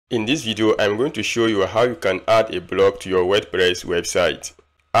In this video, I'm going to show you how you can add a blog to your WordPress website.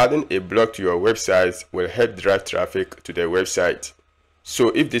 Adding a blog to your website will help drive traffic to the website. So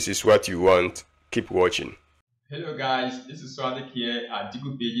if this is what you want, keep watching. Hello guys, this is Swadik here at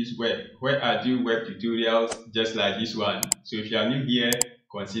Dikupages Web, where I do web tutorials just like this one. So if you are new here,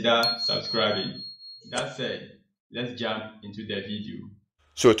 consider subscribing. That said, let's jump into the video.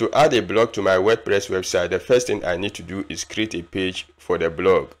 So to add a blog to my WordPress website, the first thing I need to do is create a page for the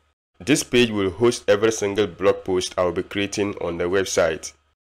blog. This page will host every single blog post I will be creating on the website.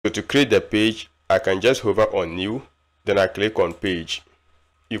 So to create the page, I can just hover on New, then I click on Page.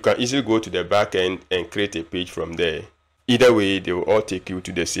 You can easily go to the back end and create a page from there. Either way, they will all take you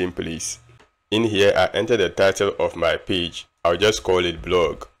to the same place. In here, I enter the title of my page. I'll just call it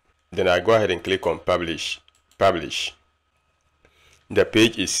blog. Then I go ahead and click on Publish. Publish. The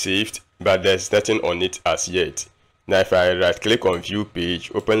page is saved, but there's nothing on it as yet. Now if I right click on View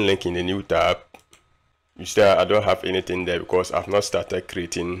Page, open link in a new tab, you see I don't have anything there because I've not started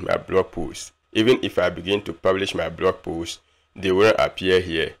creating my blog post. Even if I begin to publish my blog post, they will appear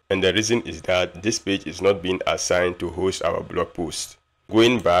here, and the reason is that this page is not being assigned to host our blog post.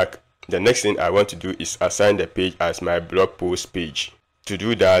 Going back, the next thing I want to do is assign the page as my blog post page. To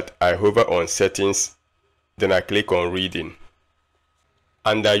do that, I hover on Settings, then I click on Reading.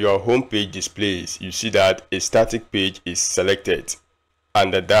 Under your home page displays, you see that a static page is selected.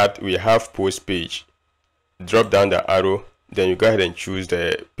 Under that, we have Post page. Drop down the arrow, then you go ahead and choose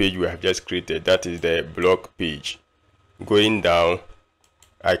the page we have just created, that is the blog page. Going down,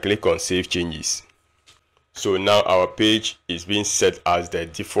 I click on Save Changes. So now our page is being set as the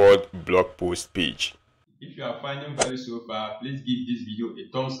default blog post page. If you are finding value so far, please give this video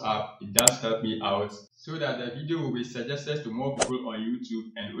a thumbs up. It does help me out so that the video will be suggested to more people on YouTube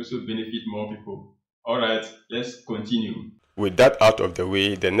and also benefit more people. Alright, let's continue. With that out of the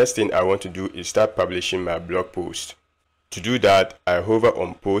way, the next thing I want to do is start publishing my blog post. To do that, I hover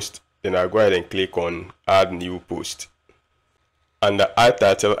on Post, then I go ahead and click on Add New Post. Under Add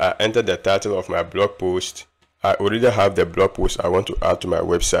Title, I enter the title of my blog post. I already have the blog post I want to add to my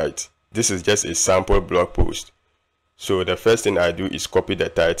website. This is just a sample blog post. So the first thing I do is copy the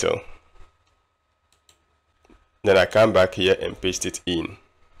title. Then I come back here and paste it in.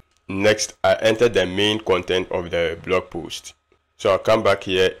 Next, I enter the main content of the blog post. So I'll come back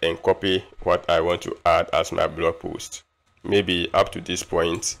here and copy what I want to add as my blog post. Maybe up to this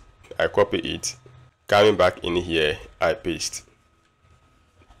point, I copy it. Coming back in here, I paste.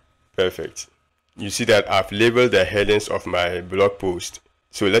 Perfect. You see that I've labeled the headings of my blog post.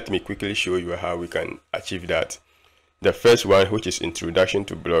 So let me quickly show you how we can achieve that. The first one, which is Introduction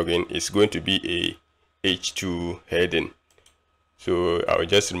to Blogging, is going to be a H2 heading. So I'll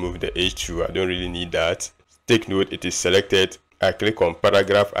just remove the H2. I don't really need that. Take note, it is selected. I click on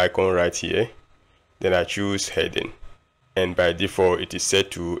paragraph icon right here. Then I choose heading. And by default, it is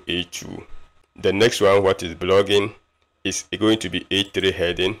set to H2. The next one, what is blogging, is going to be H3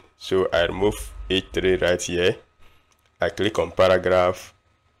 heading. So I remove H3 right here. I click on paragraph,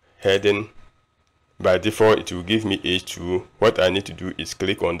 heading. By default, it will give me H2. What I need to do is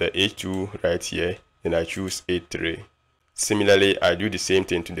click on the H2 right here, then I choose H3. Similarly, I do the same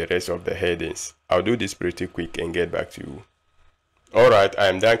thing to the rest of the headings. I'll do this pretty quick and get back to you. Alright, I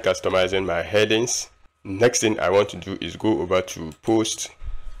am done customizing my headings. Next thing I want to do is go over to Post.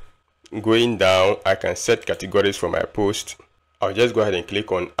 Going down, I can set categories for my post. I'll just go ahead and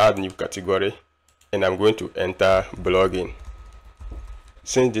click on Add New Category, and I'm going to enter blogging.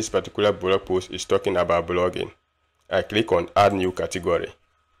 Since this particular blog post is talking about blogging, I click on Add New Category.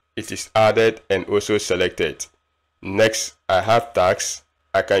 It is added and also selected. Next, I have tags.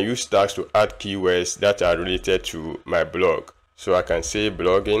 I can use tags to add keywords that are related to my blog. So I can say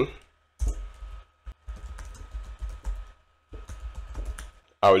blogging.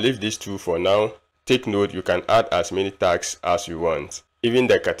 I'll leave these two for now. Take note, you can add as many tags as you want. Even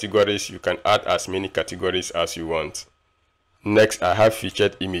the categories, you can add as many categories as you want. Next, I have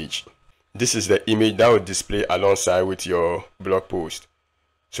featured image. This is the image that will display alongside with your blog post.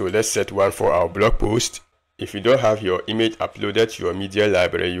 So let's set one for our blog post. If you don't have your image uploaded to your media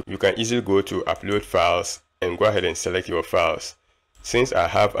library, you can easily go to Upload Files and go ahead and select your files. Since I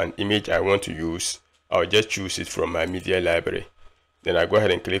have an image I want to use, I'll just choose it from my media library. Then I go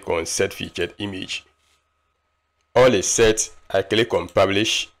ahead and click on Set Featured Image. All is set. I click on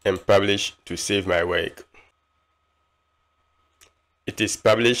Publish and Publish to save my work. It is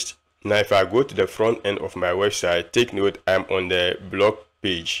published. Now if I go to the front end of my website, take note I'm on the blog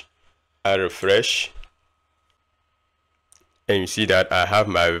page. I refresh and you see that I have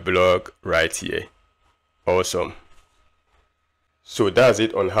my blog right here. Awesome. So that's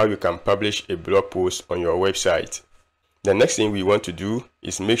it on how you can publish a blog post on your website. The next thing we want to do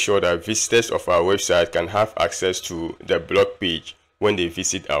is make sure that visitors of our website can have access to the blog page when they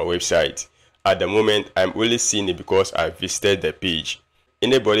visit our website. At the moment, I'm only seeing it because I visited the page.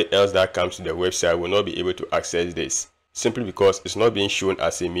 Anybody else that comes to the website will not be able to access this, simply because it's not being shown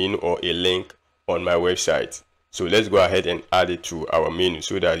as a menu or a link on my website. So let's go ahead and add it to our menu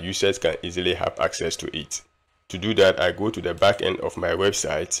so that users can easily have access to it. To do that, I go to the back end of my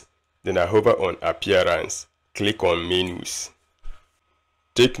website, then I hover on Appearance, click on Menus.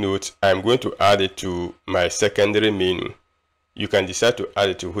 Take note, I'm going to add it to my secondary menu. You can decide to add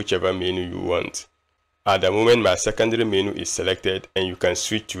it to whichever menu you want. At the moment, my secondary menu is selected, and you can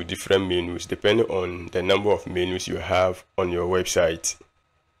switch to different menus depending on the number of menus you have on your website.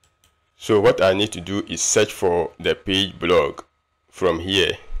 So what I need to do is search for the page blog from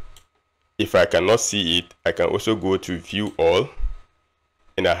here. If I cannot see it, I can also go to View All,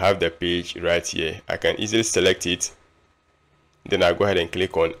 and I have the page right here. I can easily select it, then I go ahead and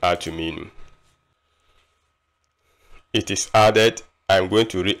click on Add to Menu. It is added. I'm going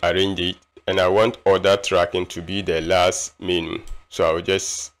to rearrange it, and I want order tracking to be the last menu. So I'll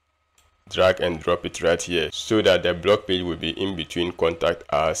just drag and drop it right here so that the blog page will be in between Contact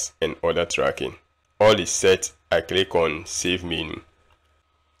Us and order tracking. All is set. I click on Save Menu.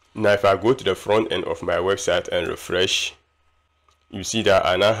 Now if I go to the front end of my website and refresh, you see that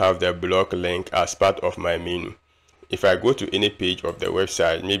I now have the blog link as part of my menu. If I go to any page of the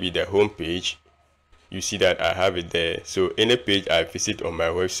website, maybe the home page, you see that I have it there. So any page I visit on my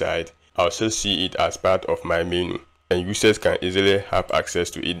website, I'll still see it as part of my menu, and users can easily have access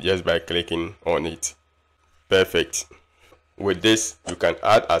to it just by clicking on it. Perfect. With this, you can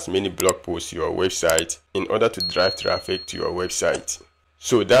add as many blog posts to your website in order to drive traffic to your website.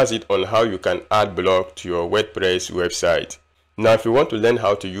 So that's it on how you can add blog to your WordPress website. Now if you want to learn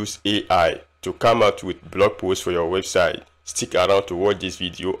how to use AI to come out with blog posts for your website, stick around to watch this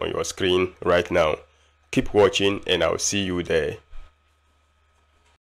video on your screen right now. Keep watching, and I'll see you there.